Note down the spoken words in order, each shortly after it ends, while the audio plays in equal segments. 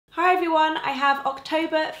Hi everyone, I have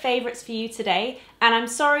October favourites for you today, and I'm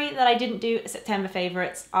sorry that I didn't do September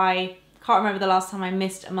favourites. I can't remember the last time I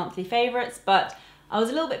missed a monthly favourites, but I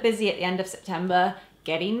was a little bit busy at the end of September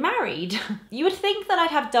getting married. You would think that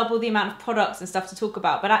I'd have double the amount of products and stuff to talk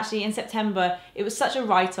about, but actually in September it was such a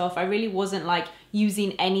write-off. I really wasn't like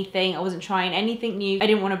using anything, I wasn't trying anything new, I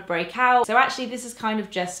didn't want to break out. So actually this is kind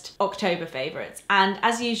of just October favourites. And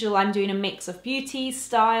as usual, I'm doing a mix of beauty,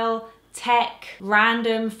 style, tech,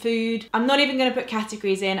 random, food. I'm not even going to put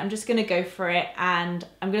categories in, I'm just going to go for it, and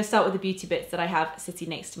I'm going to start with the beauty bits that I have sitting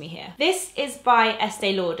next to me here. This is by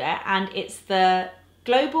Estee Lauder and it's the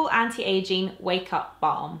Global Anti-Aging Wake Up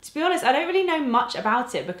Balm. To be honest, I don't really know much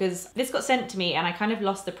about it because this got sent to me and I kind of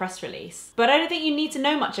lost the press release. But I don't think you need to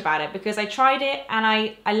know much about it because I tried it and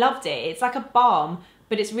I loved it. It's like a balm,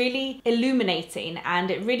 but it's really illuminating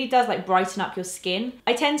and it really does like brighten up your skin.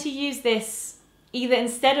 I tend to use this either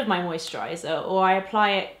instead of my moisturizer, or I apply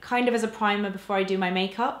it kind of as a primer before I do my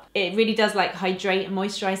makeup. It really does like hydrate and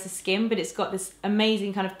moisturize the skin, but it's got this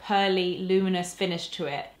amazing kind of pearly, luminous finish to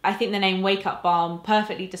it. I think the name Wake Up Balm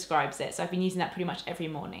perfectly describes it, so I've been using that pretty much every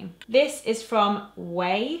morning. This is from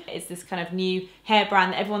Way. It's this kind of new hair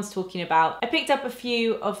brand that everyone's talking about. I picked up a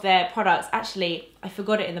few of their products. Actually, I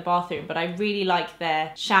forgot it in the bathroom, but I really like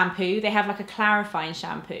their shampoo. They have like a clarifying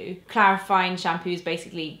shampoo. Clarifying shampoos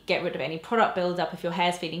basically get rid of any product buildup if your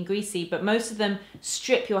hair's feeling greasy, but most of them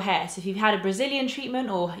strip your hair. So if you've had a Brazilian treatment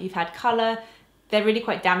or you've had color, they're really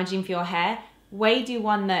quite damaging for your hair. Way do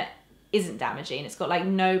one that isn't damaging. It's got like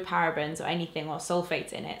no parabens or anything or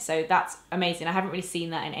sulfates in it. So that's amazing. I haven't really seen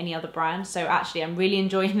that in any other brand. So actually I'm really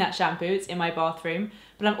enjoying that shampoo. It's in my bathroom,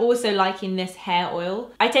 but I'm also liking this hair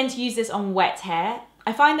oil. I tend to use this on wet hair.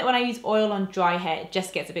 I find that when I use oil on dry hair, it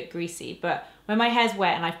just gets a bit greasy, but when my hair's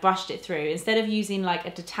wet and I've brushed it through, instead of using like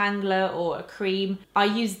a detangler or a cream, I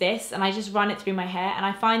use this and I just run it through my hair, and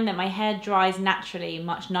I find that my hair dries naturally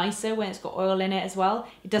much nicer when it's got oil in it as well.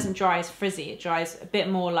 It doesn't dry as frizzy. It dries a bit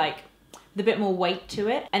more like with a bit more weight to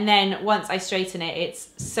it. And then once I straighten it, it's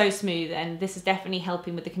so smooth, and this is definitely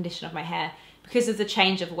helping with the condition of my hair. Because of the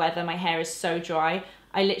change of weather, my hair is so dry.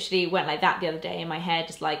 I literally went like that the other day and my hair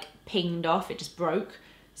just like pinged off, it just broke.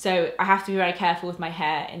 So I have to be very careful with my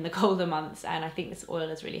hair in the colder months, and I think this oil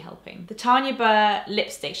is really helping. The Tanya Burr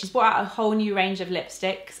lipstick. She's brought out a whole new range of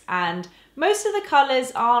lipsticks, and most of the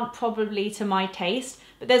colours aren't probably to my taste,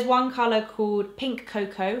 but there's one colour called Pink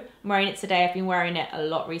Cocoa. I'm wearing it today, I've been wearing it a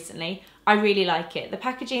lot recently. I really like it. The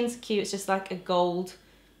packaging's cute, it's just like a gold.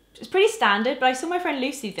 It's pretty standard, but I saw my friend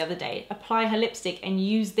Lucy the other day apply her lipstick and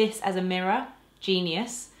use this as a mirror.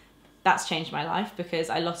 Genius. That's changed my life because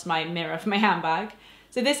I lost my mirror for my handbag.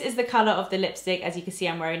 So this is the colour of the lipstick. As you can see,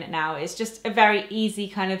 I'm wearing it now. It's just a very easy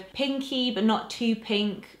kind of pinky, but not too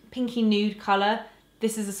pink, pinky nude colour.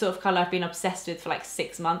 This is the sort of colour I've been obsessed with for like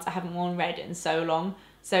 6 months. I haven't worn red in so long.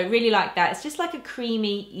 So really like that. It's just like a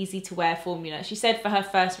creamy, easy to wear formula. She said for her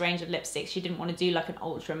first range of lipsticks, she didn't want to do like an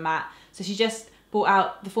ultra matte. So she just brought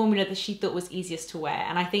out the formula that she thought was easiest to wear.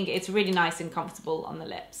 And I think it's really nice and comfortable on the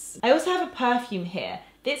lips. I also have a perfume here.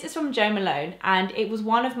 This is from Jo Malone and it was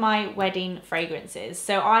one of my wedding fragrances.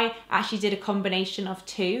 So I actually did a combination of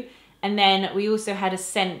two. And then we also had a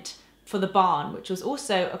scent for the barn, which was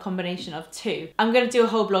also a combination of two. I'm going to do a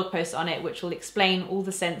whole blog post on it, which will explain all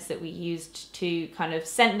the scents that we used to kind of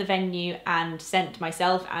scent the venue and scent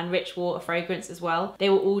myself, and Rich wore a fragrance as well. They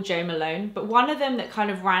were all Jo Malone, but one of them that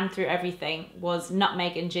kind of ran through everything was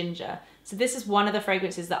nutmeg and ginger. So this is one of the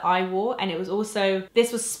fragrances that I wore, and it was also,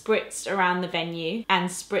 this was spritzed around the venue and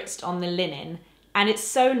spritzed on the linen. And it's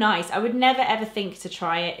so nice. I would never ever think to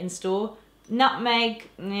try it in store. Nutmeg,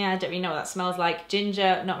 yeah, I don't really know what that smells like.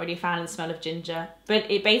 Ginger, not really a fan of the smell of ginger,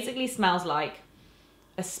 but it basically smells like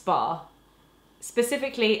a spa.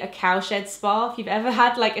 Specifically a cowshed spa. If you've ever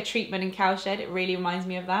had like a treatment in cowshed, it really reminds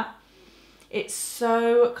me of that. It's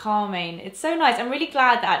so calming. It's so nice. I'm really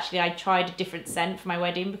glad that actually I tried a different scent for my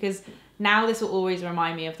wedding, because now this will always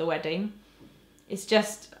remind me of the wedding. It's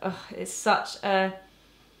just, it's such a,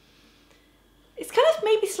 it's kind of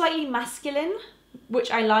maybe slightly masculine,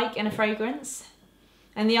 which I like in a fragrance.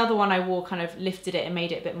 And the other one I wore kind of lifted it and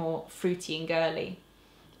made it a bit more fruity and girly.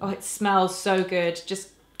 Oh, it smells so good. Just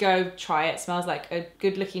go try it. It smells like a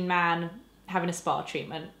good looking man having a spa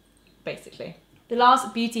treatment, basically. The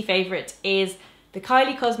last beauty favourite is the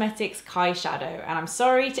Kylie Cosmetics Kai Shadow. And I'm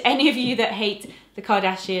sorry to any of you that hate the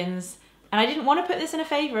Kardashians. And I didn't want to put this in a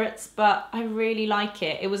favourites, but I really like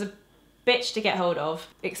it. It was a bitch to get hold of.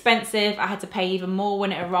 Expensive. I had to pay even more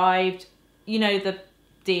when it arrived. You know the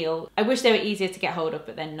deal. I wish they were easier to get hold of,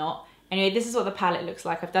 but they're not. Anyway, this is what the palette looks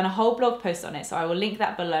like. I've done a whole blog post on it, so I will link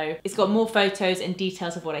that below. It's got more photos and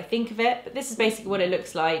details of what I think of it, but this is basically what it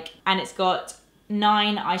looks like. And it's got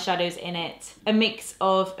 9 eyeshadows in it, a mix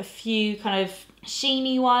of a few kind of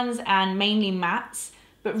sheeny ones and mainly mattes,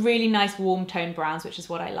 but really nice warm tone browns, which is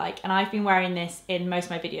what I like. And I've been wearing this in most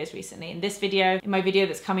of my videos recently. In this video, in my video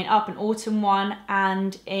that's coming up, an autumn one,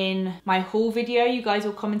 and in my haul video, you guys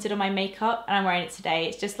all commented on my makeup, and I'm wearing it today.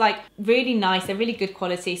 It's just like really nice. They're really good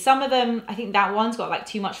quality. Some of them, I think that one's got like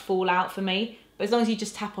too much fallout for me, but as long as you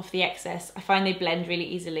just tap off the excess, I find they blend really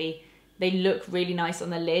easily. They look really nice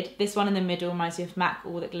on the lid. This one in the middle reminds me of MAC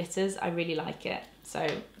All That Glitters. I really like it. So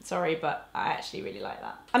sorry, but I actually really like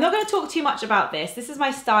that. I'm not going to talk too much about this. This is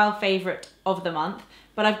my style favorite of the month,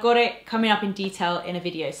 but I've got it coming up in detail in a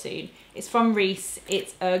video soon. It's from Reese.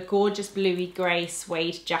 It's a gorgeous bluey grey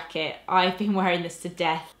suede jacket. I've been wearing this to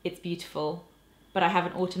death. It's beautiful, but I have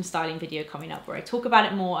an autumn styling video coming up where I talk about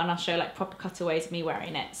it more, and I'll show like proper cutaways of me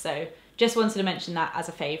wearing it. So just wanted to mention that as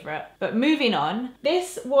a favourite. But moving on,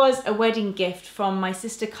 this was a wedding gift from my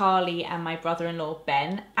sister Carly and my brother-in-law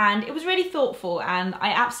Ben, and it was really thoughtful and I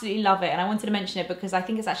absolutely love it, and I wanted to mention it because I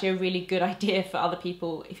think it's actually a really good idea for other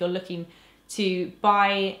people if you're looking to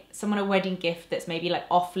buy someone a wedding gift that's maybe like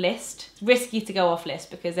off list. It's risky to go off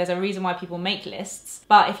list because there's a reason why people make lists,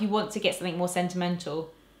 but if you want to get something more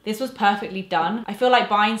sentimental, this was perfectly done. I feel like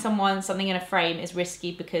buying someone something in a frame is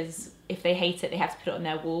risky because if they hate it, they have to put it on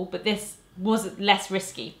their wall, but this was less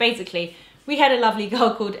risky. Basically, we had a lovely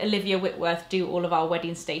girl called Olivia Whitworth do all of our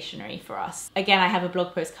wedding stationery for us. Again, I have a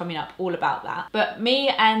blog post coming up all about that. But me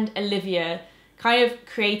and Olivia kind of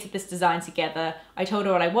created this design together. I told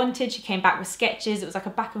her what I wanted, she came back with sketches, it was like a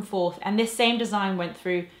back and forth, and this same design went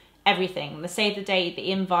through everything. The save the date,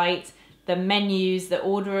 the invite, the menus, the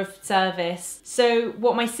order of service. So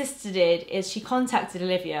what my sister did is she contacted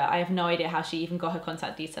Olivia. I have no idea how she even got her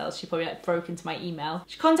contact details. She probably like broke into my email.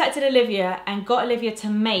 She contacted Olivia and got Olivia to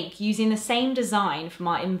make, using the same design from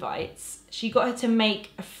our invites, she got her to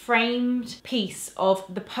make a framed piece of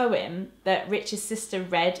the poem that Rich's sister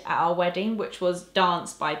read at our wedding, which was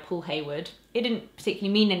Dance by Paul Hayward. It didn't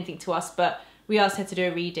particularly mean anything to us, but we asked her to do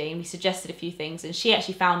a reading. We suggested a few things and she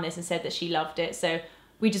actually found this and said that she loved it. So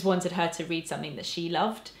we just wanted her to read something that she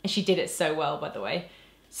loved, and she did it so well, by the way.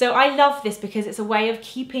 So I love this because it's a way of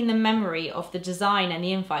keeping the memory of the design and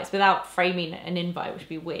the invites without framing an invite, which would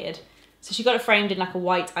be weird. So she got it framed in like a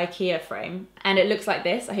white IKEA frame, and it looks like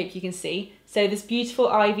this. I hope you can see. So this beautiful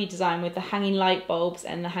ivy design with the hanging light bulbs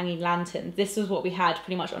and the hanging lanterns, this was what we had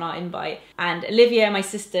pretty much on our invite. And Olivia, my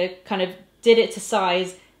sister, kind of did it to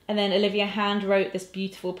size, and then Olivia hand wrote this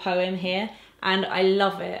beautiful poem here. And I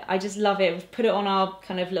love it. I just love it. We've put it on our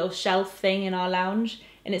kind of little shelf thing in our lounge,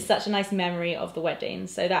 and it's such a nice memory of the wedding.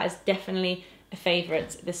 So that is definitely a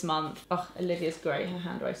favourite this month. Oh, Olivia's great. Her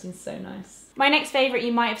handwriting's so nice. My next favourite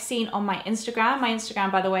you might have seen on my Instagram. My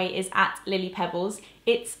Instagram, by the way, is @LilyPebbles.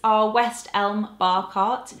 It's our West Elm bar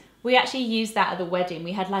cart. We actually used that at the wedding.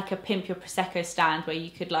 We had like a Pimp Your Prosecco stand where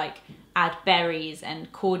you could like add berries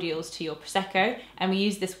and cordials to your Prosecco, and we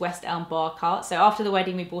used this West Elm bar cart. So after the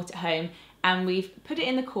wedding, we brought it home and we've put it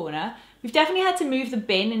in the corner. We've definitely had to move the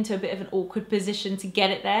bin into a bit of an awkward position to get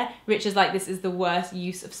it there. Rich is like, this is the worst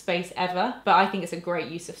use of space ever, but I think it's a great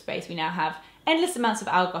use of space. We now have endless amounts of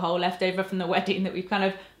alcohol left over from the wedding that we've kind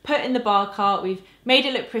of put in the bar cart. We've made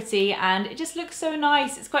it look pretty and it just looks so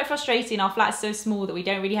nice. It's quite frustrating. Our flat is so small that we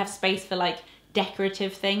don't really have space for like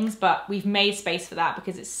decorative things, but we've made space for that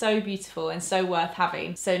because it's so beautiful and so worth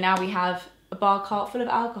having. So now we have a bar cart full of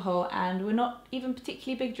alcohol and we're not even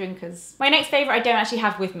particularly big drinkers. My next favourite I don't actually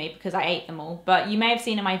have with me because I ate them all, but you may have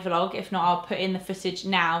seen in my vlog. If not, I'll put in the footage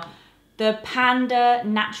now. The Panda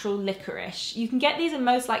Natural Licorice. You can get these in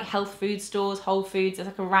most like health food stores, Whole Foods. There's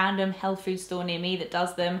like a random health food store near me that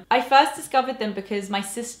does them. I first discovered them because my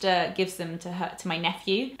sister gives them to my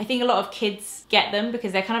nephew. I think a lot of kids get them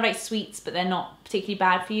because they're kind of like sweets, but they're not particularly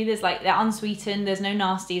bad for you. They're unsweetened, there's no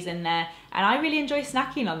nasties in there, and I really enjoy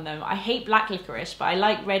snacking on them. I hate black licorice, but I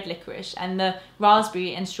like red licorice, and the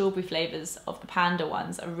raspberry and strawberry flavours of the Panda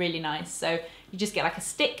ones are really nice. So you just get like a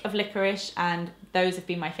stick of licorice, and those have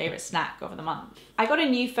been my favourite snack of the month. I got a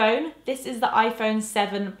new phone. This is the iPhone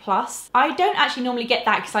 7 Plus. I don't actually normally get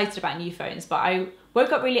that excited about new phones, but I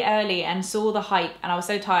woke up really early and saw the hype, and I was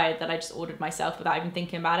so tired that I just ordered myself without even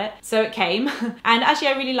thinking about it. So it came, and actually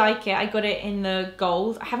I really like it. I got it in the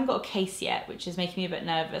gold. I haven't got a case yet, which is making me a bit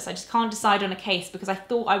nervous. I just can't decide on a case because I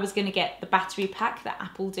thought I was gonna get the battery pack that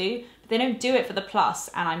Apple do, but they don't do it for the Plus,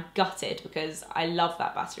 and I'm gutted because I love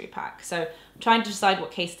that battery pack. So I'm trying to decide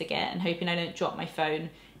what case to get and hoping I don't drop my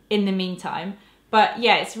phone in the meantime. But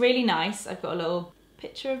yeah, it's really nice. I've got a little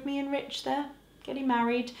picture of me and Rich there. getting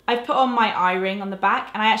married. I've put on my eye ring on the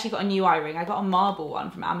back, and I actually got a new eye ring. I got a marble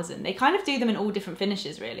one from Amazon. They kind of do them in all different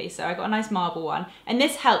finishes really, so I got a nice marble one. And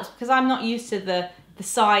this helps because I'm not used to the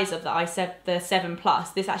size of the 7 Plus.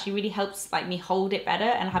 This actually really helps like me hold it better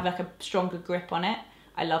and have like a stronger grip on it.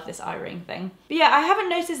 I love this eye ring thing. But yeah, I haven't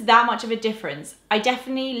noticed that much of a difference. I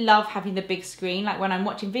definitely love having the big screen. Like when I'm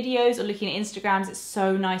watching videos or looking at Instagrams, it's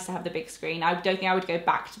so nice to have the big screen. I don't think I would go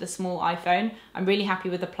back to the small iPhone. I'm really happy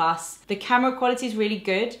with the Plus. The camera quality is really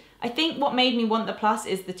good. I think what made me want the Plus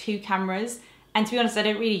is the 2 cameras. And to be honest, I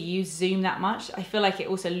don't really use zoom that much. I feel like it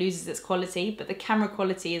also loses its quality, but the camera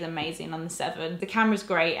quality is amazing on the 7. The camera's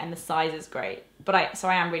great and the size is great. So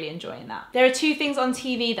I am really enjoying that. There are 2 things on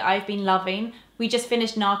TV that I've been loving. We just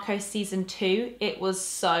finished Narcos season 2. It was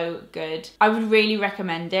so good. I would really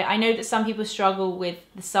recommend it. I know that some people struggle with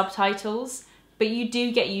the subtitles, but you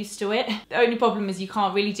do get used to it. The only problem is you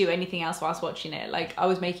can't really do anything else whilst watching it. Like I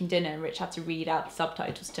was making dinner and Rich had to read out the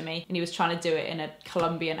subtitles to me and he was trying to do it in a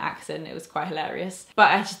Colombian accent. It was quite hilarious. But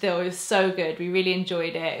I just thought it was so good. We really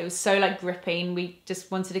enjoyed it. It was so like gripping. We just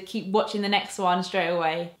wanted to keep watching the next one straight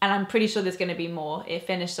away. And I'm pretty sure there's gonna be more. It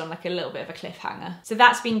finished on like a little bit of a cliffhanger. So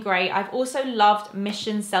that's been great. I've also loved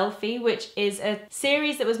Mission Selfie, which is a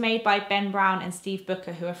series that was made by Ben Brown and Steve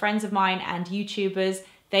Booker, who are friends of mine and YouTubers.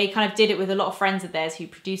 They kind of did it with a lot of friends of theirs who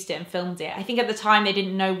produced it and filmed it. I think at the time they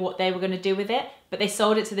didn't know what they were going to do with it, but they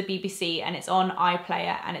sold it to the BBC and it's on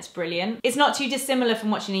iPlayer and it's brilliant. It's not too dissimilar from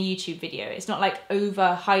watching a YouTube video. It's not like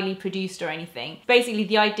over highly produced or anything. Basically,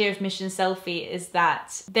 the idea of Mission Selfie is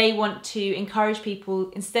that they want to encourage people,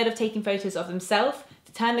 instead of taking photos of themselves,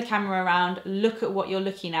 to turn the camera around, look at what you're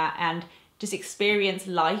looking at and just experience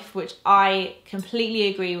life, which I completely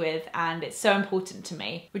agree with, and it's so important to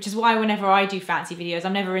me, which is why whenever I do fancy videos,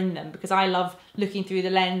 I'm never in them because I love looking through the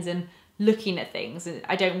lens and looking at things, and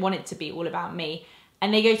I don't want it to be all about me.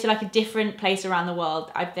 And they go to like a different place around the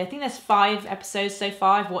world. I think there's 5 episodes so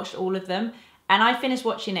far. I've watched all of them. And I finished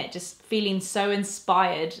watching it just feeling so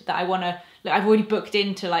inspired that I want to, like, I've already booked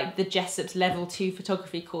into like the Jessup's level 2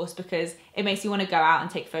 photography course because it makes me want to go out and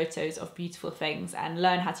take photos of beautiful things and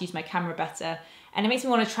learn how to use my camera better. And it makes me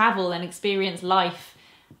want to travel and experience life.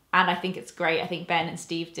 And I think it's great. I think Ben and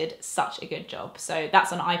Steve did such a good job. So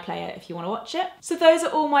that's on iPlayer if you want to watch it. So those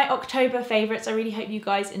are all my October favorites. I really hope you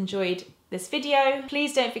guys enjoyed this video.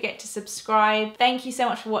 Please don't forget to subscribe. Thank you so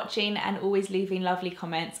much for watching and always leaving lovely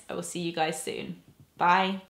comments. I will see you guys soon. Bye.